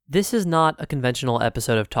This is not a conventional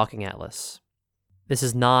episode of Talking Atlas. This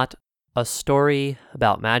is not a story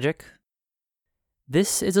about magic.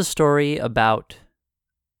 This is a story about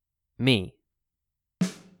me.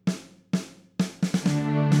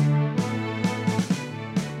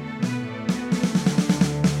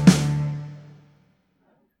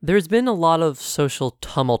 There's been a lot of social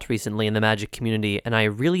tumult recently in the magic community, and I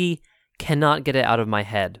really cannot get it out of my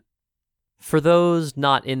head. For those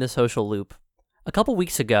not in the social loop, a couple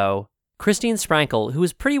weeks ago, Christine Sprankle, who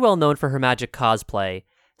is pretty well known for her magic cosplay,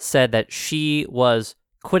 said that she was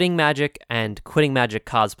quitting magic and quitting magic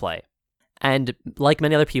cosplay. And like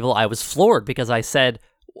many other people, I was floored because I said,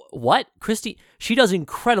 what? Christy, she does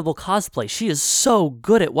incredible cosplay. She is so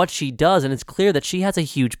good at what she does, and it's clear that she has a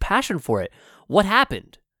huge passion for it. What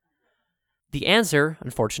happened? The answer,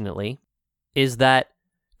 unfortunately, is that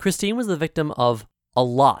Christine was the victim of a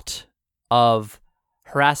lot of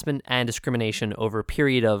harassment and discrimination over a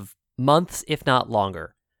period of months, if not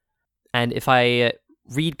longer. And if I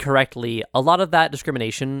read correctly, a lot of that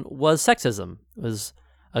discrimination was sexism. It was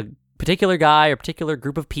a particular guy or particular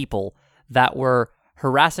group of people that were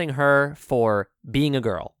harassing her for being a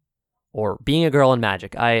girl, or being a girl in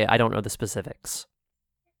magic. I don't know the specifics.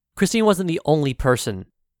 Christine wasn't the only person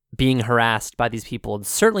being harassed by these people, and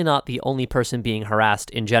certainly not the only person being harassed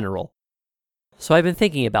in general. So I've been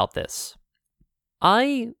thinking about this.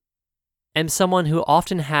 I am someone who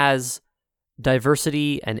often has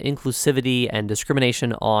diversity and inclusivity and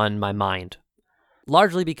discrimination on my mind,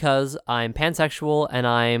 largely because I'm pansexual and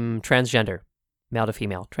I'm transgender, male to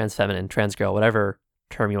female, trans feminine, trans girl, whatever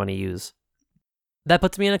term you want to use. That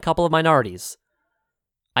puts me in a couple of minorities.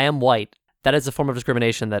 I am white. That is a form of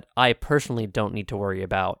discrimination that I personally don't need to worry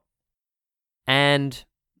about. And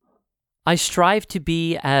I strive to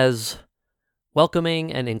be as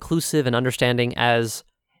welcoming and inclusive and understanding as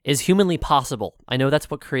is humanly possible. I know that's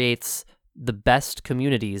what creates the best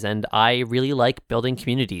communities, and I really like building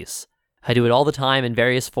communities. I do it all the time in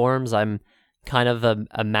various forms. I'm kind of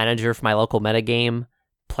a manager for my local metagame,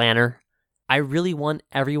 planner. I really want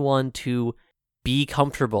everyone to be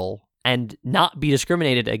comfortable and not be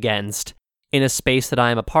discriminated against in a space that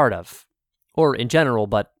I am a part of, or in general,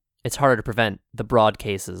 but it's harder to prevent the broad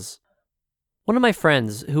cases. One of my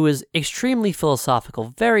friends, who is extremely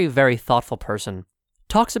philosophical, very, very thoughtful person,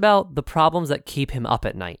 talks about the problems that keep him up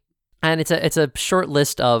at night. And it's a short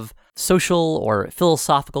list of social or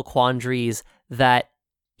philosophical quandaries that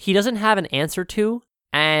he doesn't have an answer to,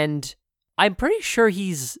 and I'm pretty sure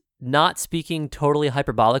he's not speaking totally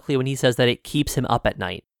hyperbolically when he says that it keeps him up at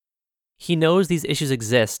night. He knows these issues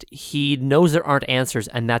exist, he knows there aren't answers,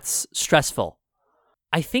 and that's stressful.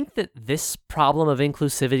 I think that this problem of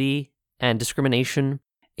inclusivity and discrimination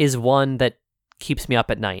is one that keeps me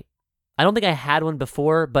up at night. I don't think I had one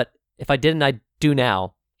before, but if I didn't, I do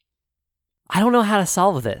now. I don't know how to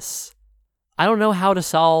solve this. I don't know how to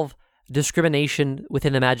solve discrimination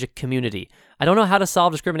within the magic community. I don't know how to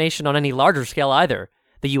solve discrimination on any larger scale either.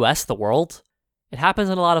 The US, the world. It happens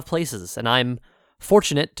in a lot of places, and I'm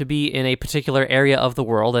fortunate to be in a particular area of the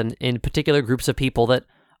world and in particular groups of people that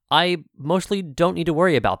I mostly don't need to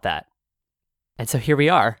worry about that. And so here we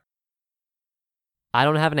are. I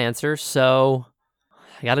don't have an answer, so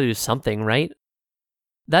I gotta do something, right?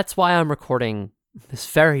 That's why I'm recording this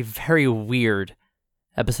very, very weird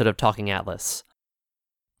episode of Talking Atlas.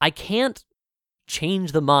 I can't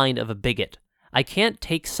change the mind of a bigot. I can't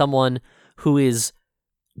take someone who is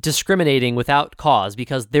discriminating without cause,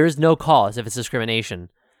 because there is no cause if it's discrimination,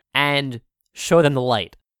 and show them the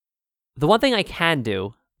light. The one thing I can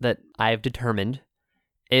do that I've determined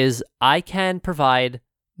is I can provide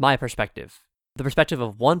my perspective. The perspective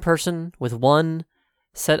of one person with one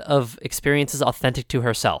set of experiences authentic to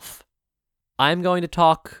herself. I'm going to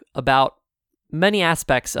talk about many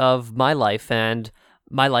aspects of my life and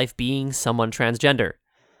my life being someone transgender.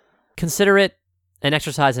 Consider it an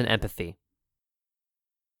exercise in empathy.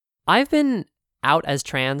 I've been out as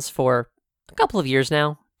trans for a couple of years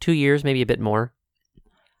now, 2 years, maybe a bit more.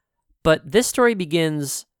 But this story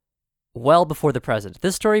begins well before the present.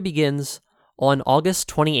 This story begins on August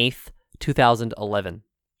 28th, 2011.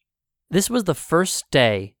 This was the first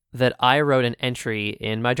day that I wrote an entry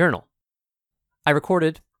in my journal. I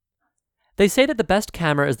recorded, "They say that the best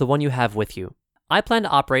camera is the one you have with you. I plan to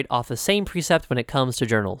operate off the same precept when it comes to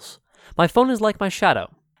journals. My phone is like my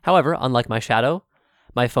shadow. However, unlike my shadow,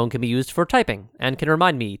 my phone can be used for typing and can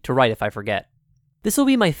remind me to write if I forget. This will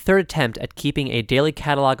be my third attempt at keeping a daily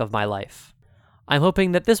catalog of my life. I'm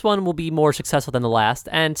hoping that this one will be more successful than the last,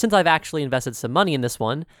 and since I've actually invested some money in this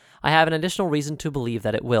one, I have an additional reason to believe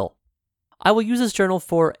that it will. I will use this journal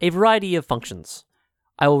for a variety of functions.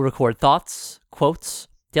 I will record thoughts, quotes,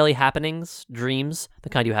 daily happenings, dreams, the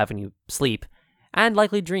kind you have when you sleep, and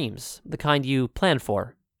likely dreams, the kind you plan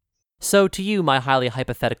for. So to you, my highly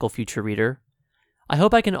hypothetical future reader, I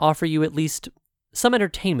hope I can offer you at least some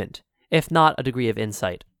entertainment, if not a degree of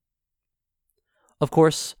insight. Of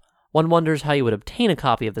course, one wonders how you would obtain a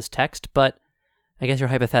copy of this text, but I guess you're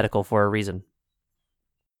hypothetical for a reason.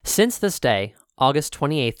 Since this day, August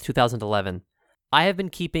 28th, 2011, I have been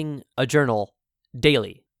keeping a journal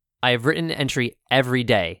daily. I have written an entry every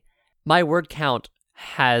day. My word count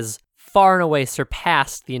has far and away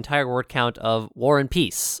surpassed the entire word count of War and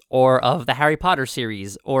Peace, or of the Harry Potter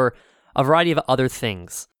series, or a variety of other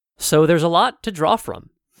things. So there's a lot to draw from.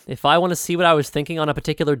 If I want to see what I was thinking on a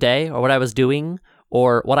particular day, or what I was doing,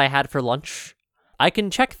 or what I had for lunch, I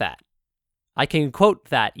can check that. I can quote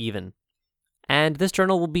that even. And this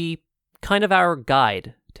journal will be kind of our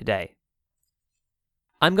guide today.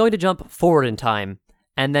 I'm going to jump forward in time,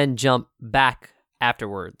 and then jump back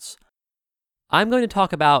afterwards. I'm going to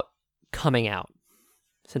talk about coming out,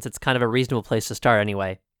 since it's kind of a reasonable place to start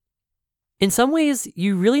anyway. In some ways,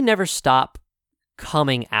 you really never stop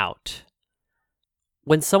coming out.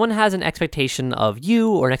 When someone has an expectation of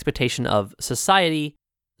you or an expectation of society,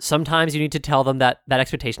 sometimes you need to tell them that that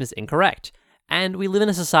expectation is incorrect. And we live in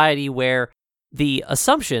a society where the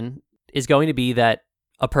assumption is going to be that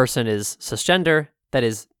a person is cisgender, that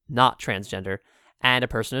is not transgender, and a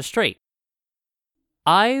person is straight.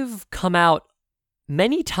 I've come out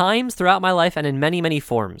many times throughout my life and in many, many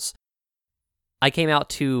forms. I came out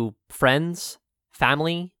to friends,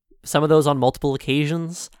 family, some of those on multiple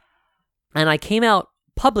occasions, and I came out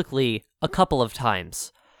publicly a couple of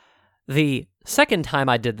times. The second time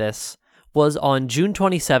I did this was on June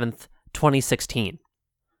 27th, 2016.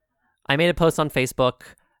 I made a post on Facebook.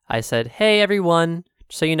 I said, "Hey everyone,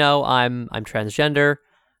 so you know, I'm transgender.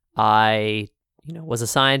 I, was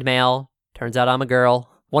assigned male. Turns out I'm a girl."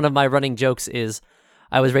 One of my running jokes is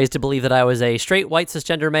I was raised to believe that I was a straight white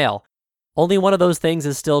cisgender male. Only one of those things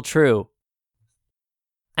is still true.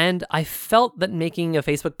 And I felt that making a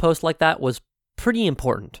Facebook post like that was pretty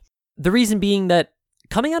important. The reason being that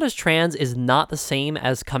coming out as trans is not the same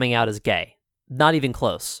as coming out as gay. Not even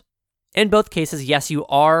close. In both cases, yes, you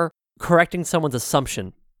are correcting someone's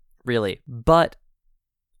assumption, really. But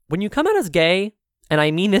when you come out as gay, and I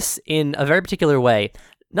mean this in a very particular way,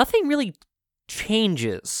 nothing really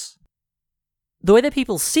changes. The way that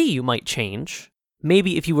people see you might change.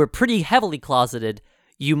 Maybe if you were pretty heavily closeted,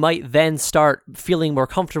 you might then start feeling more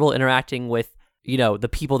comfortable interacting with, the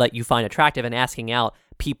people that you find attractive and asking out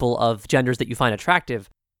people of genders that you find attractive.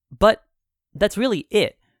 But that's really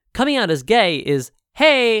it. Coming out as gay is,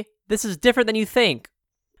 hey, this is different than you think.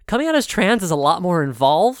 Coming out as trans is a lot more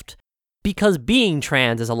involved because being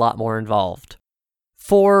trans is a lot more involved.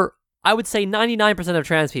 For, I would say, 99% of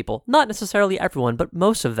trans people, not necessarily everyone, but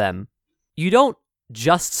most of them, you don't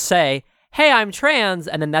just say, "Hey, I'm trans,"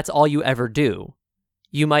 and then that's all you ever do.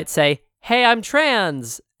 You might say, "Hey, I'm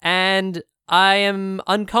trans, and I am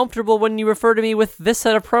uncomfortable when you refer to me with this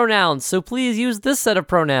set of pronouns, so please use this set of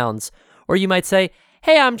pronouns." Or you might say,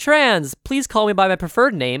 "Hey, I'm trans, please call me by my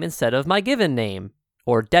preferred name instead of my given name,"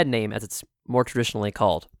 or dead name as it's more traditionally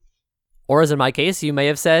called. Or as in my case, you may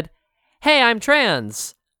have said, "Hey, I'm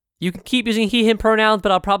trans. You can keep using he, him pronouns,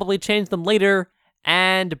 but I'll probably change them later,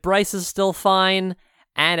 and Bryce is still fine,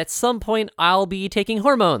 and at some point I'll be taking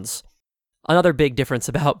hormones." Another big difference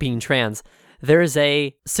about being trans, there is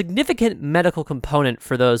a significant medical component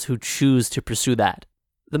for those who choose to pursue that.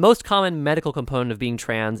 The most common medical component of being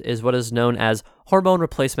trans is what is known as hormone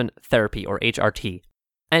replacement therapy, or HRT.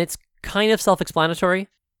 And it's kind of self-explanatory.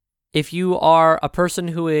 If you are a person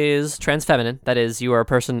who is transfeminine, that is, you are a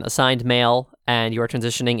person assigned male and you are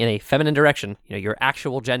transitioning in a feminine direction, your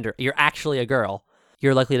actual gender, you're actually a girl,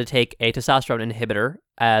 you're likely to take a testosterone inhibitor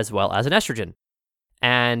as well as an estrogen.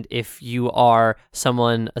 And if you are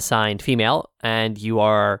someone assigned female and you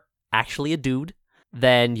are actually a dude,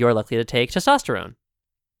 then you're likely to take testosterone.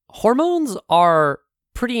 Hormones are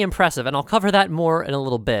pretty impressive, and I'll cover that more in a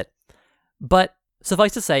little bit. But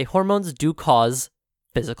suffice to say, hormones do cause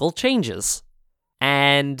physical changes,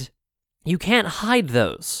 and you can't hide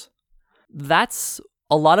those. That's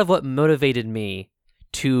a lot of what motivated me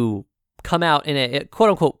to come out in a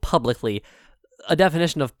quote-unquote publicly. A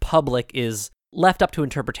definition of public is left up to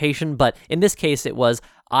interpretation, but in this case it was,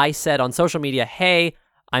 I said on social media, "Hey,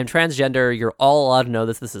 I'm transgender, you're all allowed to know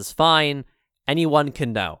this is fine, anyone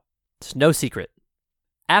can know. It's no secret."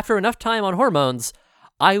 After enough time on hormones,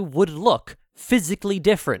 I would look physically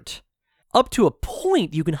different. Up to a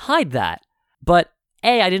point, you can hide that. But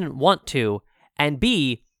A, I didn't want to, and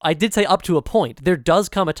B, I did say up to a point. There does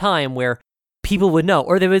come a time where people would know,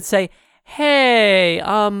 or they would say, hey,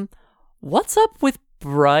 what's up with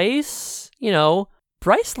Bryce?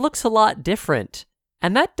 Bryce looks a lot different,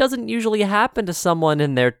 and that doesn't usually happen to someone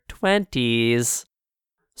in their 20s.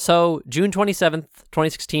 So, June 27th,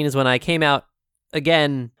 2016 is when I came out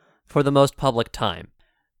again for the most public time.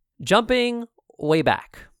 Jumping way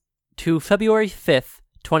back to February 5th,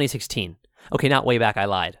 2016. Okay, not way back, I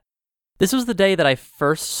lied. This was the day that I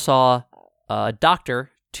first saw a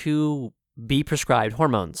doctor to be prescribed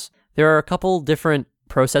hormones. There are a couple different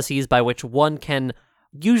processes by which one can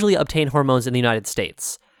usually obtain hormones in the United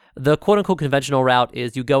States. The quote-unquote conventional route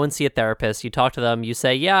is you go and see a therapist, you talk to them, you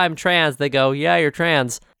say, yeah, I'm trans. They go, yeah, you're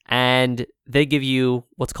trans. And they give you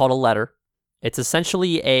what's called a letter. It's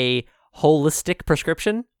essentially a holistic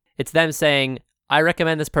prescription. It's them saying, I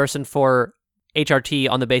recommend this person for HRT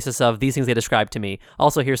on the basis of these things they described to me.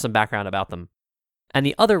 Also, here's some background about them. And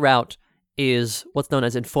the other route is what's known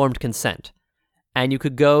as informed consent. And you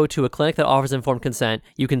could go to a clinic that offers informed consent.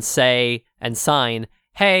 You can say and sign,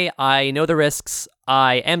 hey, I know the risks.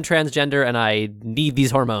 I am transgender and I need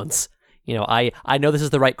these hormones. I know this is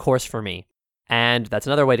the right course for me. And that's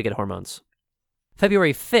another way to get hormones.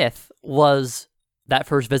 February 5th was that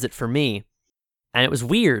first visit for me. And it was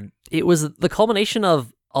weird. It was the culmination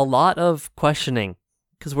of a lot of questioning,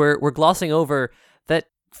 because we're glossing over that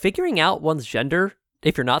figuring out one's gender,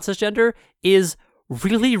 if you're not cisgender, is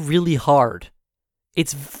really, really hard.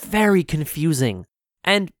 It's very confusing.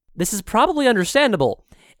 And this is probably understandable.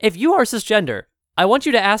 If you are cisgender, I want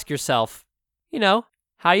you to ask yourself, how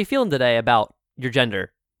are you feeling today about your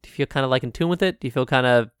gender? Do you feel kind of like in tune with it? Do you feel kind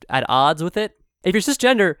of at odds with it? If you're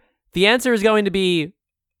cisgender, the answer is going to be,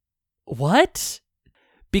 what?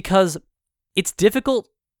 Because it's difficult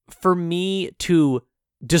for me to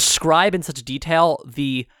describe in such detail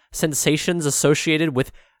the sensations associated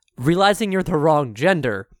with realizing you're the wrong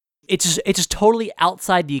gender. It's just totally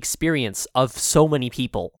outside the experience of so many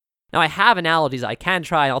people. Now, I have analogies I can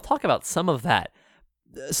try, and I'll talk about some of that.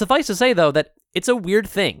 Suffice to say, though, that it's a weird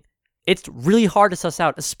thing. It's really hard to suss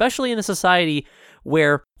out, especially in a society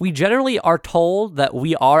where we generally are told that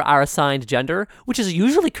we are our assigned gender, which is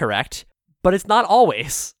usually correct, but it's not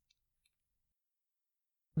always.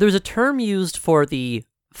 There's a term used for the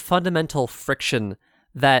fundamental friction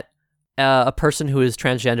that a person who is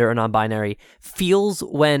transgender or non-binary feels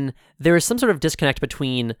when there is some sort of disconnect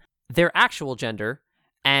between their actual gender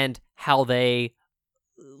and how they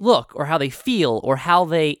look, or how they feel, or how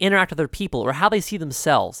they interact with other people, or how they see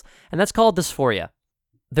themselves. And that's called dysphoria.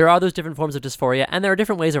 There are those different forms of dysphoria, and there are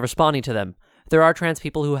different ways of responding to them. There are trans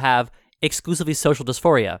people who have exclusively social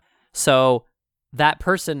dysphoria. So that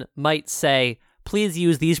person might say, please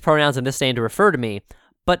use these pronouns and this name to refer to me,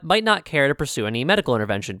 but might not care to pursue any medical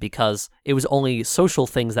intervention because it was only social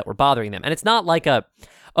things that were bothering them. And it's not like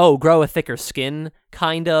grow a thicker skin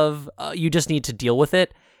kind of, you just need to deal with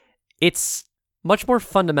it. It's much more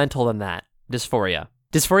fundamental than that, dysphoria.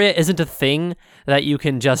 Dysphoria isn't a thing that you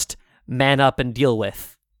can just man up and deal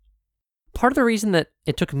with. Part of the reason that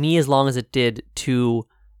it took me as long as it did to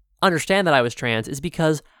understand that I was trans is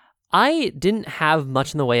because I didn't have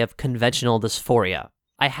much in the way of conventional dysphoria.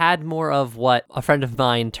 I had more of what a friend of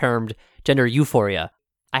mine termed gender euphoria.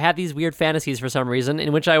 I had these weird fantasies for some reason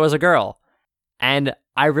in which I was a girl. And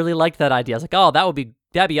I really liked that idea. I was like, oh,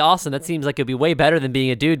 that'd be awesome. That seems like it'd be way better than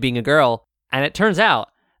being a dude being a girl. And it turns out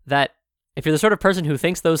that if you're the sort of person who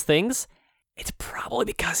thinks those things, it's probably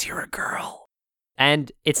because you're a girl.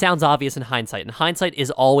 And it sounds obvious in hindsight. And hindsight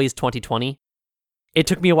is always 20/20. It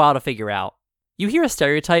took me a while to figure out. You hear a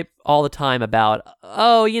stereotype all the time about,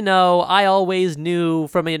 I always knew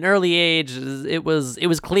from an early age, it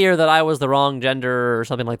was clear that I was the wrong gender or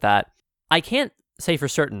something like that. I can't say for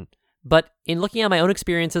certain, but in looking at my own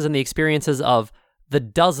experiences and the experiences of the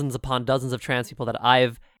dozens upon dozens of trans people that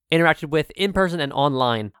I've interacted with in person and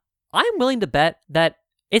online, I'm willing to bet that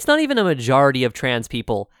it's not even a majority of trans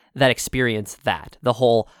people that experience that, the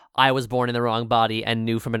whole I was born in the wrong body and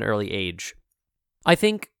knew from an early age. I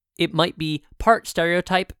think it might be part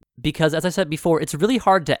stereotype because, as I said before, it's really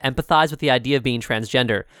hard to empathize with the idea of being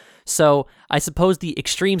transgender. So I suppose the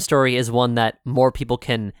extreme story is one that more people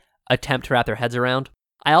can attempt to wrap their heads around.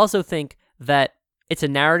 I also think that it's a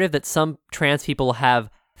narrative that some trans people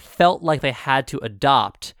have felt like they had to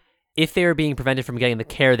adopt if they are being prevented from getting the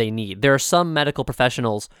care they need. There are some medical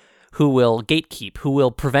professionals who will gatekeep, who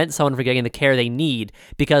will prevent someone from getting the care they need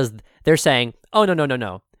because they're saying, oh,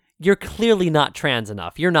 no. You're clearly not trans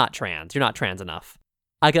enough. You're not trans enough.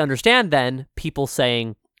 I can understand then people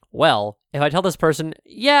saying, well, if I tell this person,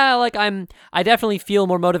 I definitely feel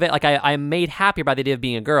more motivated, like I'm made happier by the idea of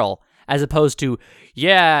being a girl, as opposed to,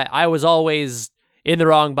 I was always in the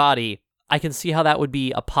wrong body. I can see how that would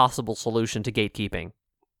be a possible solution to gatekeeping.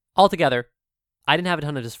 Altogether, I didn't have a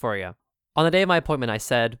ton of dysphoria. On the day of my appointment, I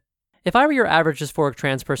said, if I were your average dysphoric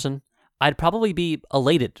trans person, I'd probably be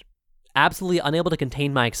elated, absolutely unable to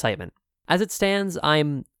contain my excitement. As it stands,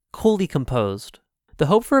 I'm coolly composed. The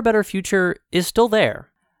hope for a better future is still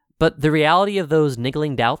there, but the reality of those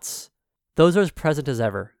niggling doubts, those are as present as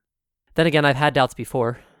ever. Then again, I've had doubts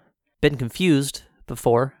before, been confused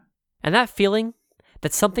before, and that feeling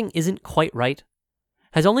that something isn't quite right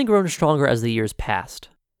has only grown stronger as the years passed.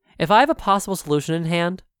 If I have a possible solution in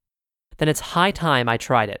hand, then it's high time I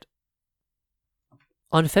tried it.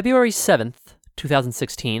 On February 7th,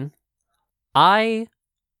 2016, I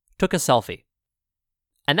took a selfie.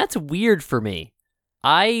 And that's weird for me.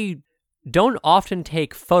 I don't often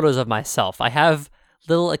take photos of myself. I have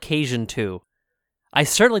little occasion to. I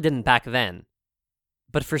certainly didn't back then.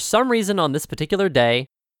 But for some reason on this particular day,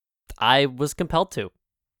 I was compelled to.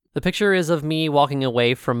 The picture is of me walking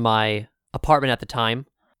away from my apartment at the time.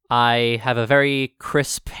 I have a very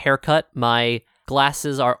crisp haircut. My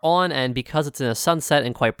glasses are on, and because it's in a sunset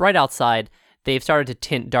and quite bright outside, they've started to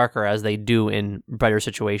tint darker as they do in brighter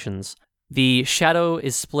situations. The shadow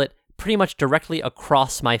is split pretty much directly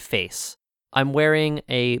across my face. I'm wearing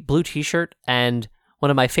a blue t-shirt and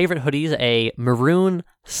one of my favorite hoodies, a maroon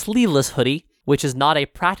sleeveless hoodie, which is not a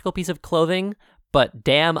practical piece of clothing, but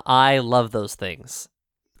damn, I love those things.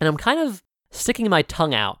 And I'm kind of sticking my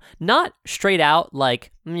tongue out. Not straight out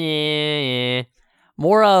like, meh,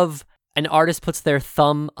 more of an artist puts their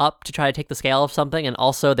thumb up to try to take the scale of something, and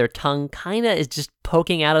also their tongue kind of is just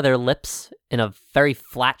poking out of their lips in a very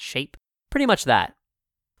flat shape. Pretty much that.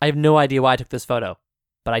 I have no idea why I took this photo,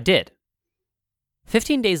 but I did.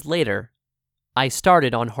 15 days later, I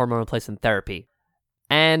started on hormone replacement therapy,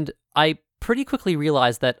 and I pretty quickly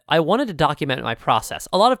realized that I wanted to document my process.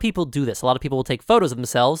 A lot of people do this. A lot of people will take photos of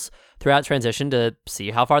themselves throughout transition to see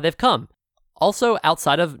how far they've come. Also,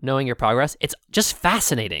 outside of knowing your progress, it's just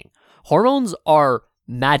fascinating. Hormones are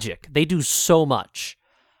magic. They do so much.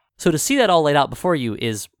 So to see that all laid out before you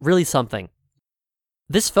is really something.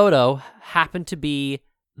 This photo happened to be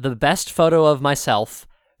the best photo of myself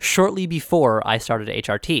shortly before I started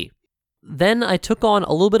HRT. Then I took on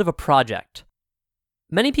a little bit of a project.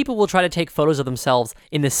 Many people will try to take photos of themselves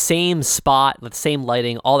in the same spot, with the same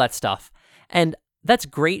lighting, all that stuff. And that's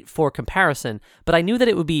great for comparison, but I knew that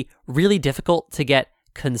it would be really difficult to get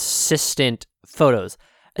consistent photos,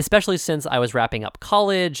 especially since I was wrapping up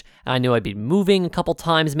college, and I knew I'd be moving a couple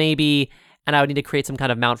times maybe, and I would need to create some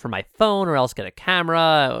kind of mount for my phone or else get a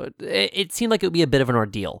camera. It seemed like it would be a bit of an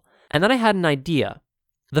ordeal. And then I had an idea.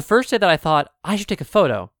 The first day that I thought, I should take a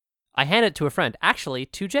photo, I handed it to a friend, actually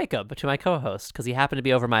to Jacob, to my co-host, because he happened to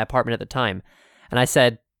be over my apartment at the time. And I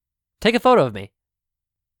said, take a photo of me.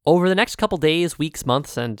 Over the next couple days, weeks,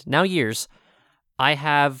 months, and now years, I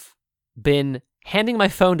have been handing my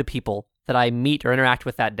phone to people that I meet or interact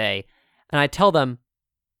with that day, and I tell them,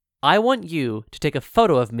 I want you to take a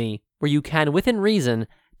photo of me where you can, within reason,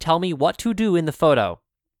 tell me what to do in the photo.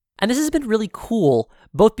 And this has been really cool,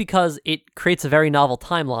 both because it creates a very novel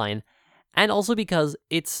timeline, and also because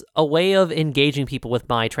it's a way of engaging people with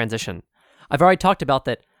my transition. I've already talked about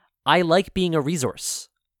that I like being a resource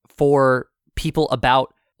for people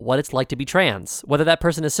about what it's like to be trans, whether that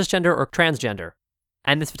person is cisgender or transgender.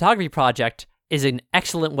 And this photography project is an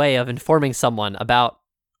excellent way of informing someone about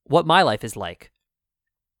what my life is like.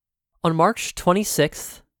 On March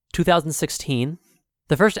 26th, 2016,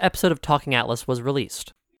 the first episode of Talking Atlas was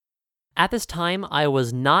released. At this time, I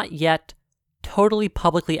was not yet totally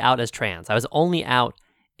publicly out as trans. I was only out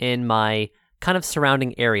in my kind of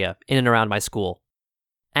surrounding area, in and around my school.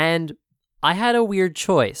 And I had a weird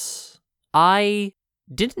choice. I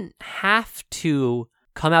didn't have to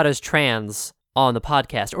come out as trans on the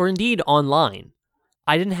podcast, or indeed online.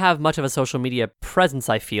 I didn't have much of a social media presence,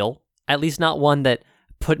 I feel, at least not one that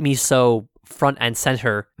put me so front and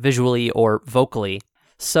center visually or vocally.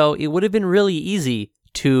 So it would have been really easy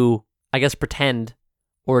to, I guess, pretend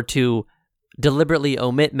or to deliberately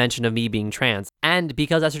omit mention of me being trans. And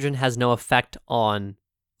because estrogen has no effect on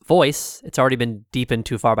voice, it's already been deepened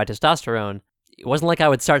too far by testosterone, it wasn't like I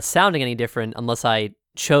would start sounding any different unless I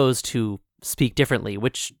chose to speak differently,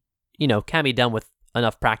 which, can be done with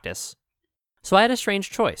enough practice. So I had a strange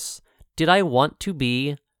choice. Did I want to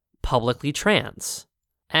be publicly trans?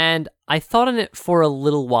 And I thought on it for a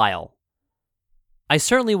little while. I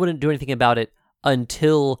certainly wouldn't do anything about it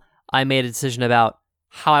until I made a decision about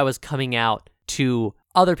how I was coming out to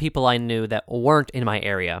other people I knew that weren't in my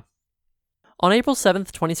area. On April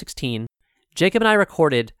 7th, 2016, Jacob and I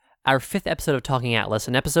recorded our 5th episode of Talking Atlas,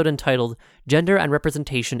 an episode entitled Gender and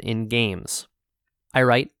Representation in Games. I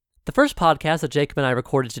write, The first podcast that Jacob and I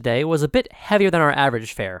recorded today was a bit heavier than our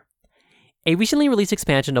average fare. A recently released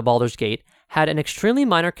expansion of Baldur's Gate had an extremely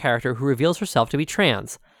minor character who reveals herself to be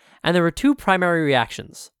trans, and there were two primary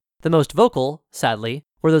reactions. The most vocal, sadly,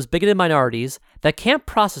 were those bigoted minorities that can't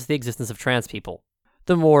process the existence of trans people.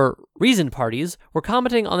 The more reasoned parties were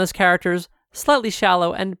commenting on this character's slightly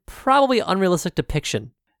shallow and probably unrealistic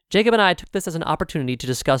depiction. Jacob and I took this as an opportunity to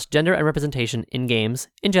discuss gender and representation in games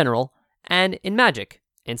in general, and in Magic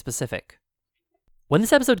in specific. When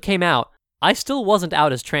this episode came out, I still wasn't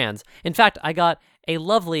out as trans. In fact, I got a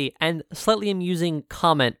lovely and slightly amusing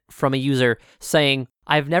comment from a user saying,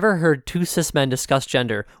 "I've never heard two cis men discuss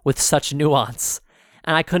gender with such nuance."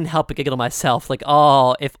 And I couldn't help but giggle myself, like,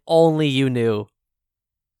 oh, if only you knew.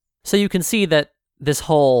 So you can see that this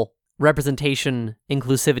whole representation,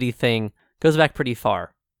 inclusivity thing goes back pretty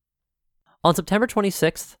far. On September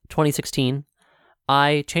 26th, 2016,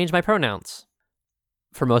 I changed my pronouns.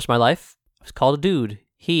 For most of my life, I was called a dude,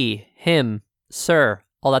 he, him, sir,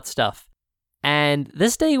 all that stuff. And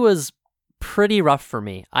this day was pretty rough for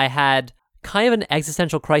me. I had kind of an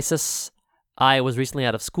existential crisis. I was recently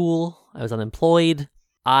out of school. I was unemployed.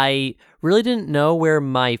 I really didn't know where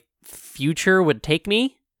my future would take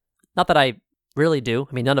me. Not that I really do.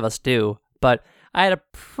 I mean, none of us do. But I had a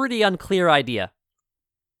pretty unclear idea.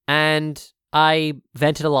 And I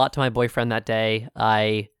vented a lot to my boyfriend that day.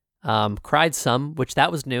 I cried some, which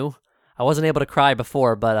that was new. I wasn't able to cry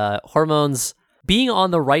before, but hormones, being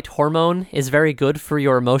on the right hormone is very good for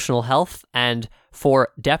your emotional health and for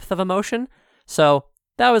depth of emotion. So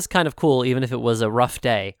that was kind of cool, even if it was a rough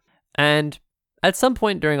day. And at some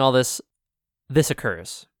point during all this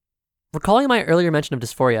occurs. Recalling my earlier mention of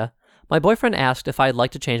dysphoria, my boyfriend asked if I'd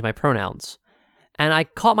like to change my pronouns. And I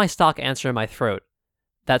caught my stock answer in my throat.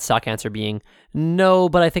 That stock answer being, no,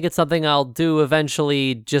 but I think it's something I'll do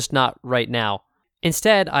eventually, just not right now.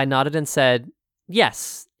 Instead, I nodded and said,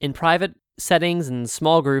 yes, in private settings and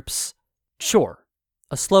small groups, sure,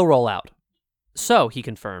 a slow rollout. So, he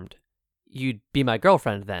confirmed, you'd be my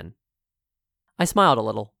girlfriend then. I smiled a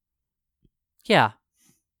little. Yeah,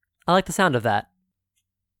 I like the sound of that.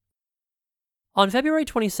 On February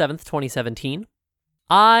 27th, 2017,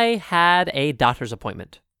 I had a doctor's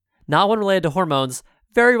appointment. Not one related to hormones,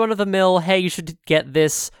 very run-of-the-mill, hey, you should get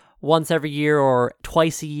this once every year or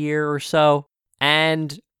twice a year or so.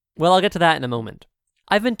 And, well, I'll get to that in a moment.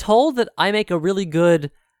 I've been told that I make a really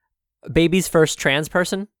good baby's first trans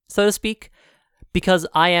person, so to speak, because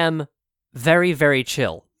I am very, very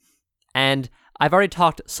chill. And I've already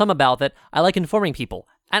talked some about that. I like informing people,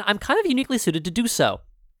 and I'm kind of uniquely suited to do so.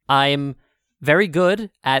 I'm very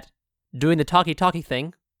good at doing the talky-talky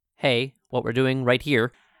thing, hey, what we're doing right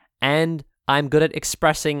here, and I'm good at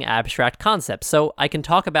expressing abstract concepts, so I can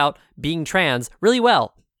talk about being trans really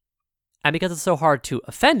well. And because it's so hard to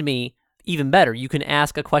offend me, even better, you can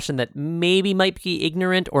ask a question that maybe might be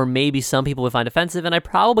ignorant or maybe some people would find offensive, and I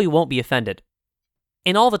probably won't be offended.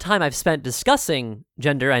 In all the time I've spent discussing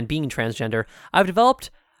gender and being transgender, I've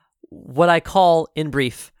developed what I call, in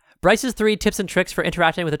brief, Bryce's 3 tips and tricks for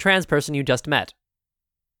interacting with a trans person you just met.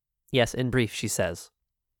 Yes, in brief, she says.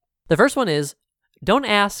 The first one is, don't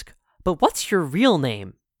ask, but what's your real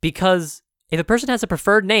name? Because if a person has a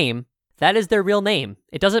preferred name, that is their real name.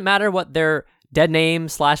 It doesn't matter what their dead name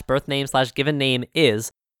 / birth name / given name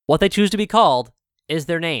is. What they choose to be called is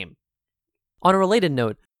their name. On a related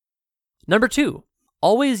note, number 2,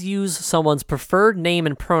 always use someone's preferred name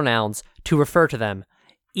and pronouns to refer to them,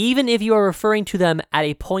 even if you are referring to them at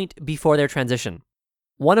a point before their transition.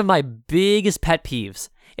 One of my biggest pet peeves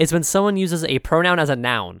is when someone uses a pronoun as a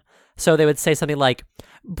noun. So they would say something like,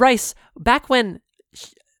 Bryce, back when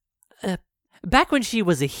she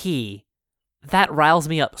was a he, that riles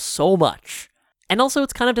me up so much. And also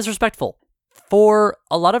it's kind of disrespectful. For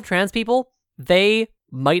a lot of trans people, they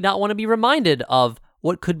might not want to be reminded of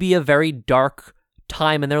what could be a very dark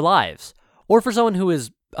time in their lives. Or for someone who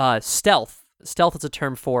is stealth. Stealth is a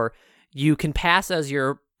term for you can pass as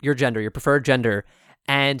your gender, your preferred gender,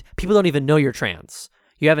 and people don't even know you're trans.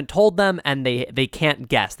 You haven't told them, and they can't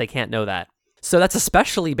guess. They can't know that. So that's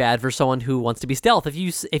especially bad for someone who wants to be stealth.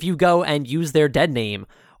 If you go and use their dead name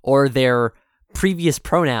or their previous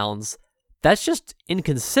pronouns, that's just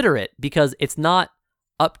inconsiderate because it's not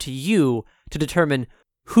up to you to determine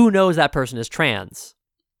who knows that person is trans.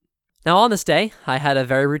 Now, on this day, I had a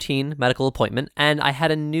very routine medical appointment, and I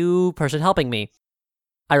had a new person helping me.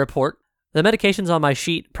 I report, the medications on my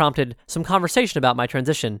sheet prompted some conversation about my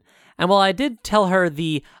transition, and while I did tell her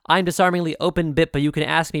the I'm disarmingly open bit but you can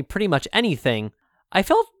ask me pretty much anything, I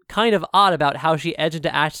felt kind of odd about how she edged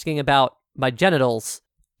into asking about my genitals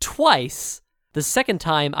twice. The second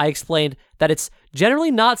time, I explained that it's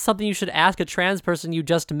Generally not something you should ask a trans person you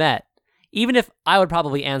just met, even if I would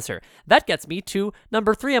probably answer. That gets me to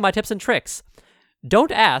number 3 on my tips and tricks.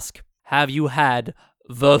 Don't ask, have you had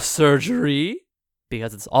the surgery?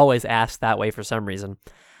 Because it's always asked that way for some reason.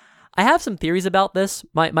 I have some theories about this.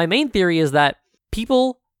 My main theory is that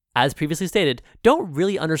people, as previously stated, don't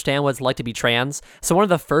really understand what it's like to be trans. So one of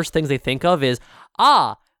the first things they think of is,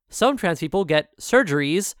 some trans people get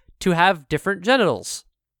surgeries to have different genitals.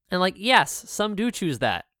 And yes, some do choose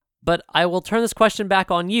that. But I will turn this question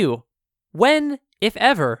back on you. When, if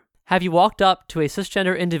ever, have you walked up to a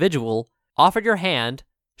cisgender individual, offered your hand,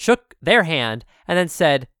 shook their hand, and then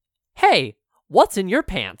said, hey, what's in your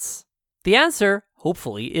pants? The answer,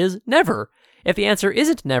 hopefully, is never. If the answer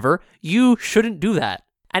isn't never, you shouldn't do that.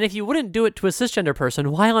 And if you wouldn't do it to a cisgender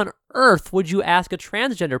person, why on earth would you ask a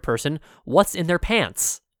transgender person what's in their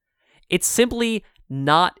pants? It's simply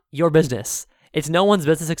not your business. It's no one's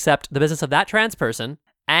business except the business of that trans person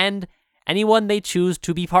and anyone they choose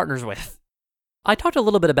to be partners with. I talked a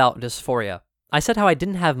little bit about dysphoria. I said how I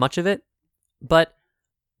didn't have much of it, but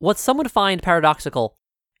what some would find paradoxical,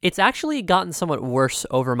 it's actually gotten somewhat worse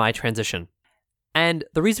over my transition. And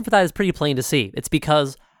the reason for that is pretty plain to see. It's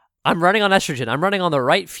because I'm running on estrogen. I'm running on the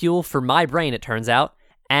right fuel for my brain, it turns out,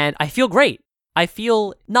 and I feel great. I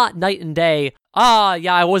feel not night and day,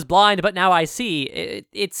 I was blind, but now I see.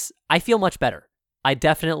 I feel much better. I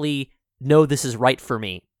definitely know this is right for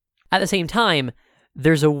me. At the same time,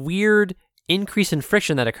 there's a weird increase in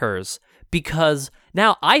friction that occurs because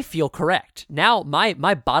now I feel correct. Now my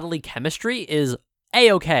bodily chemistry is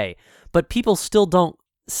A-okay, but people still don't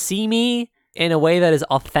see me in a way that is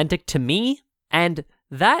authentic to me, and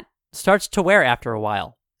that starts to wear after a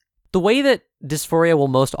while. The way that dysphoria will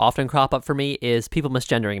most often crop up for me is people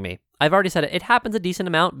misgendering me. I've already said it. It happens a decent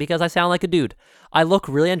amount because I sound like a dude. I look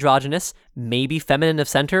really androgynous, maybe feminine of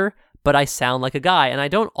center, but I sound like a guy, and I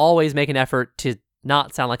don't always make an effort to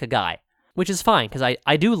not sound like a guy, which is fine because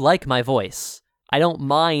I do like my voice. I don't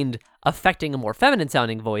mind affecting a more feminine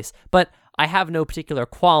sounding voice, but I have no particular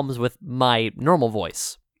qualms with my normal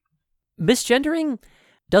voice. Misgendering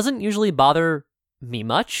doesn't usually bother me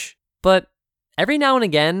much, but every now and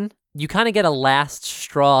again, you kind of get a last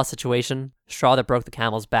straw situation, straw that broke the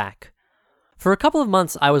camel's back. For a couple of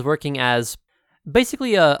months, I was working as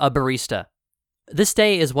basically a barista. This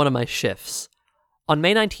day is one of my shifts. On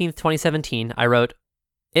May 19th, 2017, I wrote,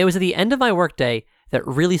 "It was at the end of my workday that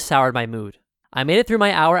really soured my mood. I made it through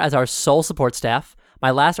my hour as our sole support staff.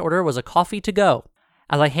 My last order was a coffee to go.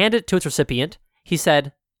 As I handed it to its recipient, he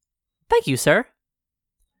said, 'Thank you, sir.'"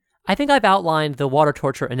 I think I've outlined the water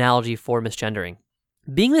torture analogy for misgendering.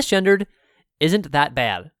 Being misgendered isn't that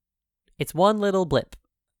bad. It's one little blip,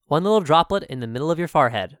 one little droplet in the middle of your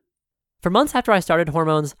forehead. For months after I started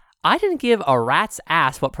hormones, I didn't give a rat's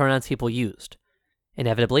ass what pronouns people used.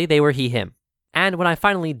 Inevitably, they were he, him. And when I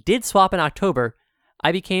finally did swap in October,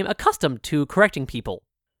 I became accustomed to correcting people,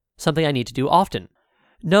 something I need to do often.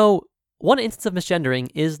 No, one instance of misgendering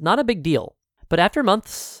is not a big deal, but after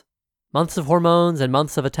months of hormones and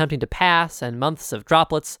months of attempting to pass and months of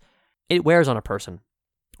droplets, it wears on a person.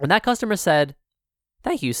 When that customer said,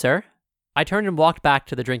 "Thank you, sir," I turned and walked back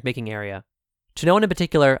to the drink-making area. To no one in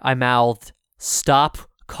particular, I mouthed, "Stop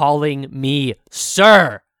calling me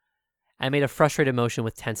sir!" I made a frustrated motion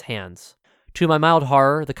with tense hands. To my mild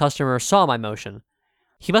horror, the customer saw my motion.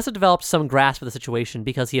 He must have developed some grasp of the situation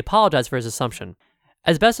because he apologized for his assumption.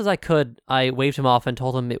 As best as I could, I waved him off and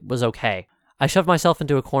told him it was okay. I shoved myself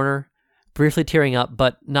into a corner, briefly tearing up,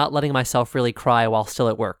 but not letting myself really cry while still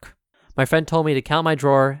at work. My friend told me to count my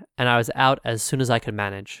drawer, and I was out as soon as I could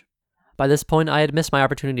manage. By this point, I had missed my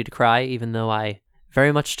opportunity to cry, even though I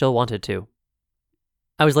very much still wanted to.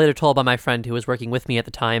 I was later told by my friend who was working with me at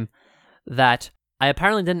the time that I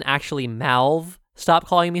apparently didn't actually mouth, "Stop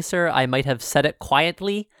calling me sir." I might have said it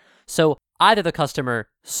quietly, so either the customer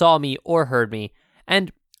saw me or heard me,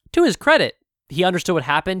 and to his credit, he understood what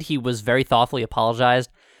happened. He was very thoughtfully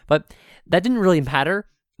apologized, but that didn't really matter.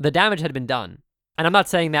 The damage had been done. And I'm not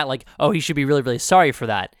saying that he should be really, really sorry for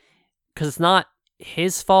that, because it's not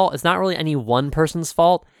his fault. It's not really any one person's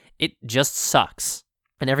fault. It just sucks.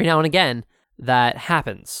 And every now and again, that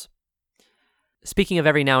happens. Speaking of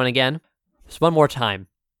every now and again, just one more time,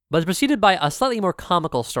 but it's preceded by a slightly more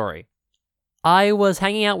comical story. I was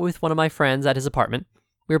hanging out with one of my friends at his apartment.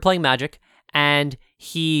 We were playing Magic, and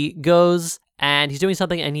he goes and he's doing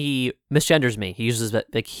something and he misgenders me. He uses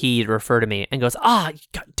he to refer to me and goes, God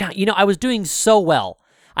damn, I was doing so well.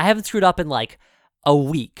 I haven't screwed up in a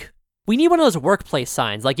week. We need one of those workplace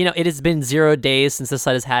signs. It has been 0 days since this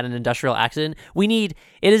site has had an industrial accident. It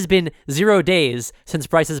has been 0 days since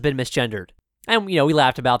Bryce has been misgendered. And, we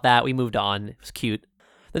laughed about that. We moved on. It was cute.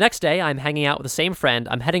 The next day, I'm hanging out with the same friend.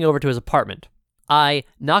 I'm heading over to his apartment. I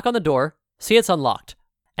knock on the door, see it's unlocked.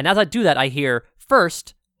 And as I do that, I hear,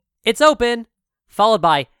 first, "It's open," followed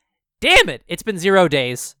by, "Damn it, it's been 0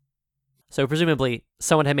 days." So presumably,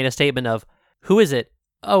 someone had made a statement of, "Who is it?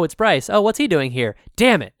 Oh, it's Bryce. Oh, what's he doing here?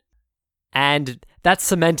 Damn it." And that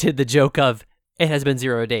cemented the joke of, it has been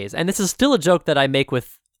 0 days. And this is still a joke that I make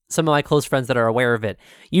with some of my close friends that are aware of it.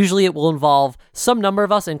 Usually it will involve some number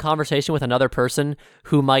of us in conversation with another person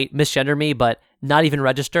who might misgender me, but not even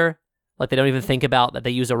register. Like they don't even think about that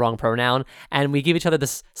they use a wrong pronoun. And we give each other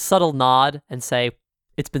this subtle nod and say,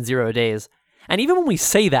 "It's been 0 days." And even when we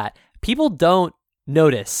say that, people don't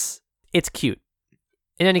notice. It's cute.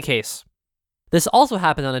 In any case, this also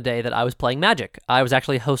happened on a day that I was playing Magic. I was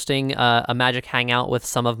actually hosting a Magic hangout with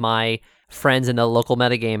some of my friends in the local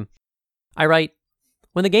metagame. I write,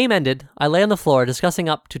 "When the game ended, I lay on the floor discussing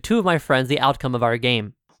up to 2 of my friends the outcome of our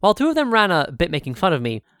game. While 2 of them ran a bit making fun of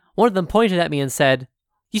me, one of them pointed at me and said,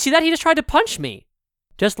 'You see that? He just tried to punch me.'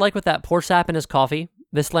 Just like with that poor sap in his coffee,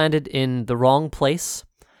 this landed in the wrong place,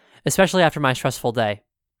 especially after my stressful day.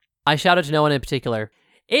 I shouted to no one in particular,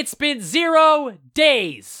 'It's been 0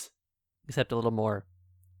 days!' Except a little more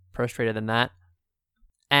frustrated than that.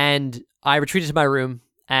 And I retreated to my room,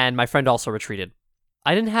 and my friend also retreated.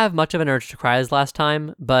 I didn't have much of an urge to cry as last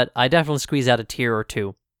time, but I definitely squeezed out a tear or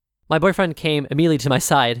 2. My boyfriend came immediately to my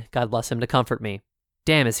side, God bless him, to comfort me.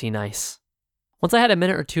 Damn, is he nice. Once I had a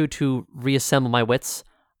minute or 2 to reassemble my wits,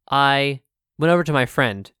 I went over to my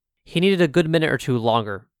friend. He needed a good minute or 2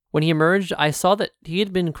 longer. When he emerged, I saw that he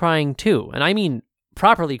had been crying too, and I mean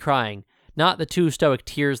properly crying, not the 2 stoic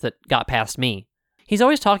tears that got past me. He's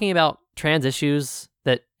always talking about trans issues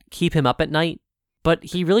that keep him up at night, but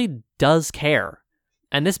he really does care.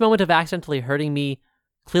 And this moment of accidentally hurting me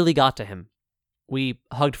clearly got to him. We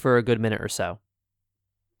hugged for a good minute or so.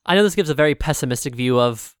 I know this gives a very pessimistic view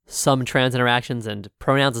of some trans interactions and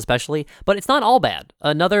pronouns especially, but it's not all bad.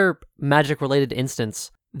 Another Magic-related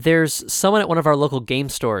instance, there's someone at one of our local game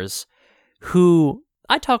stores who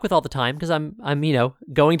I talk with all the time because I'm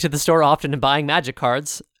going to the store often and buying Magic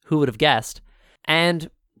cards. Who would have guessed? And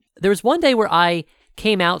there was one day where I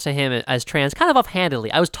came out to him as trans kind of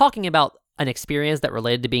offhandedly. I was talking about an experience that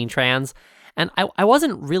related to being trans, and I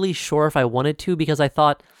wasn't really sure if I wanted to because I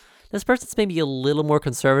thought, this person's maybe a little more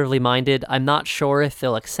conservatively minded. I'm not sure if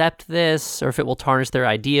they'll accept this or if it will tarnish their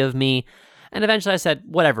idea of me. And eventually I said,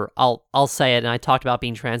 whatever, I'll say it. And I talked about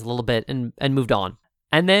being trans a little bit and moved on.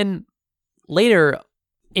 And then later,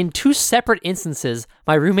 in 2 separate instances,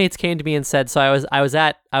 my roommates came to me and said, so I was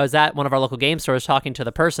at one of our local game stores talking to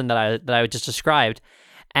the person that I just described,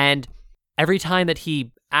 and every time that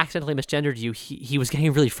he accidentally misgendered you, he was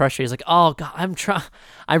getting really frustrated. He's like, "Oh God, I'm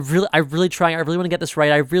really trying. I really want to get this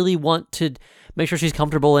right. I really want to make sure she's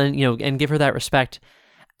comfortable and and give her that respect."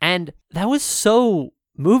 And that was so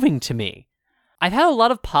moving to me. I've had a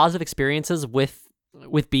lot of positive experiences with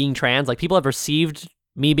being trans. Like, people have received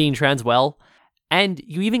me being trans well, and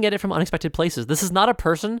you even get it from unexpected places. This is not a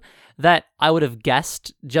person that I would have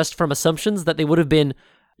guessed just from assumptions that they would have been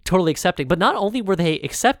totally accepting. But not only were they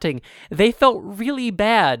accepting, they felt really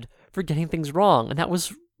bad for getting things wrong, and that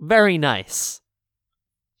was very nice.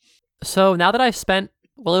 So now that I've spent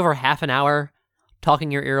well over half an hour talking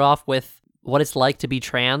your ear off with what it's like to be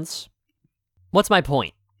trans, what's my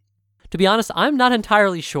point? To be honest, I'm not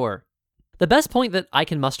entirely sure. The best point that I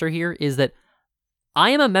can muster here is that I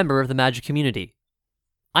am a member of the Magic community.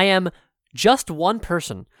 I am just one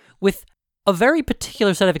person with a very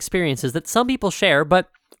particular set of experiences that some people share, but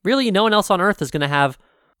really no one else on Earth is going to have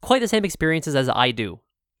quite the same experiences as I do.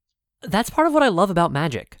 That's part of what I love about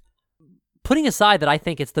Magic. Putting aside that I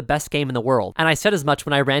think it's the best game in the world, and I said as much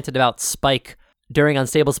when I ranted about Spike during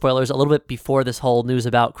Unstable Spoilers a little bit before this whole news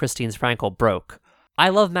about Christine Frankel broke. I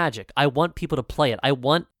love Magic. I want people to play it. I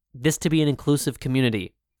want this to be an inclusive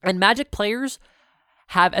community. And Magic players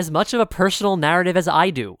have as much of a personal narrative as I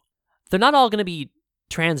do. They're not all going to be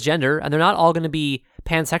transgender, and they're not all going to be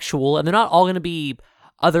pansexual, and they're not all going to be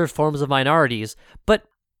other forms of minorities, but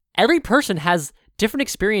every person has different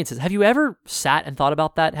experiences. Have you ever sat and thought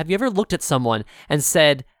about that? Have you ever looked at someone and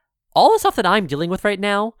said, all the stuff that I'm dealing with right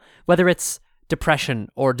now, whether it's depression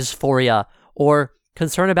or dysphoria or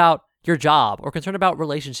concern about your job or concern about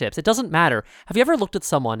relationships, it doesn't matter. Have you ever looked at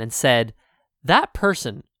someone and said, that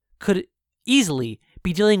person could easily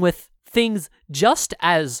be dealing with things just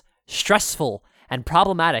as stressful and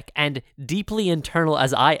problematic and deeply internal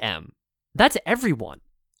as I am? That's everyone.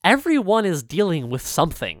 Everyone is dealing with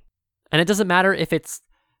something. And it doesn't matter if it's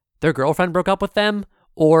their girlfriend broke up with them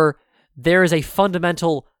or there is a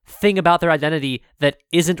fundamental thing about their identity that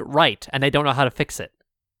isn't right and they don't know how to fix it.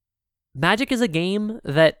 Magic is a game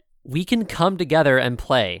that we can come together and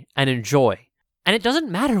play and enjoy. And it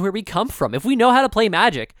doesn't matter where we come from. If we know how to play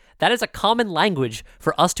Magic, that is a common language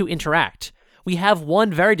for us to interact. We have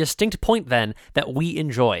one very distinct point then that we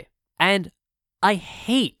enjoy. And I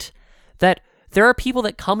hate that there are people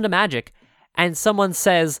that come to Magic and someone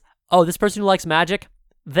says, oh, this person who likes Magic,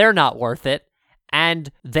 they're not worth it.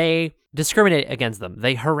 And they discriminate against them.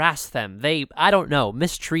 They harass them. They, I don't know,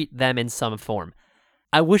 mistreat them in some form.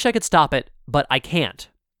 I wish I could stop it, but I can't.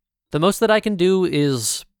 The most that I can do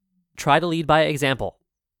is try to lead by example.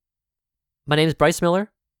 My name is Bryce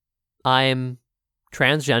Miller. I'm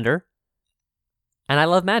transgender, and I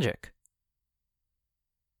love Magic.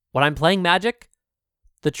 When I'm playing Magic,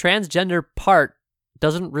 the transgender part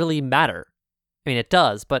doesn't really matter. I mean, it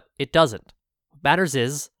does, but it doesn't. What matters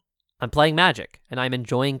is I'm playing Magic, and I'm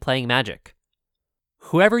enjoying playing Magic.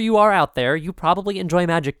 Whoever you are out there, you probably enjoy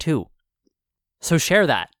Magic too. So share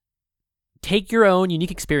that. Take your own unique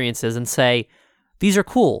experiences and say, these are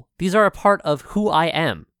cool. These are a part of who I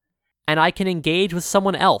am. And I can engage with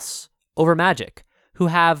someone else over Magic who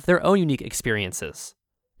have their own unique experiences.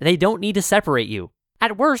 They don't need to separate you.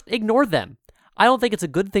 At worst, ignore them. I don't think it's a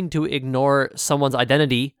good thing to ignore someone's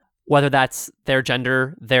identity, whether that's their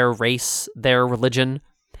gender, their race, their religion.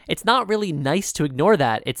 It's not really nice to ignore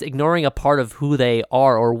that. It's ignoring a part of who they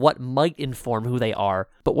are or what might inform who they are.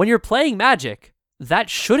 But when you're playing Magic, that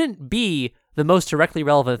shouldn't be the most directly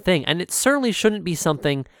relevant thing, and it certainly shouldn't be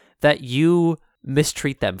something that you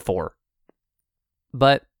mistreat them for.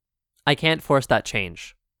 But I can't force that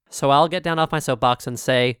change. So I'll get down off my soapbox and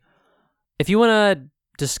say, if you want to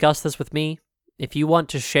discuss this with me, if you want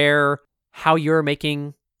to share how you're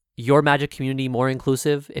making your Magic community more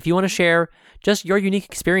inclusive, if you want to share just your unique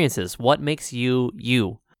experiences, what makes you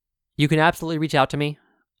you, you can absolutely reach out to me.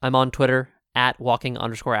 I'm on Twitter at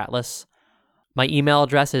walking_atlas. My email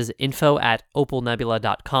address is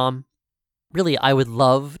info@opalnebula.com. Really, I would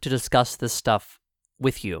love to discuss this stuff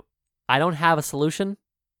with you. I don't have a solution.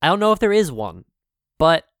 I don't know if there is one.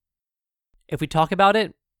 But if we talk about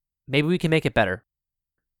it, maybe we can make it better.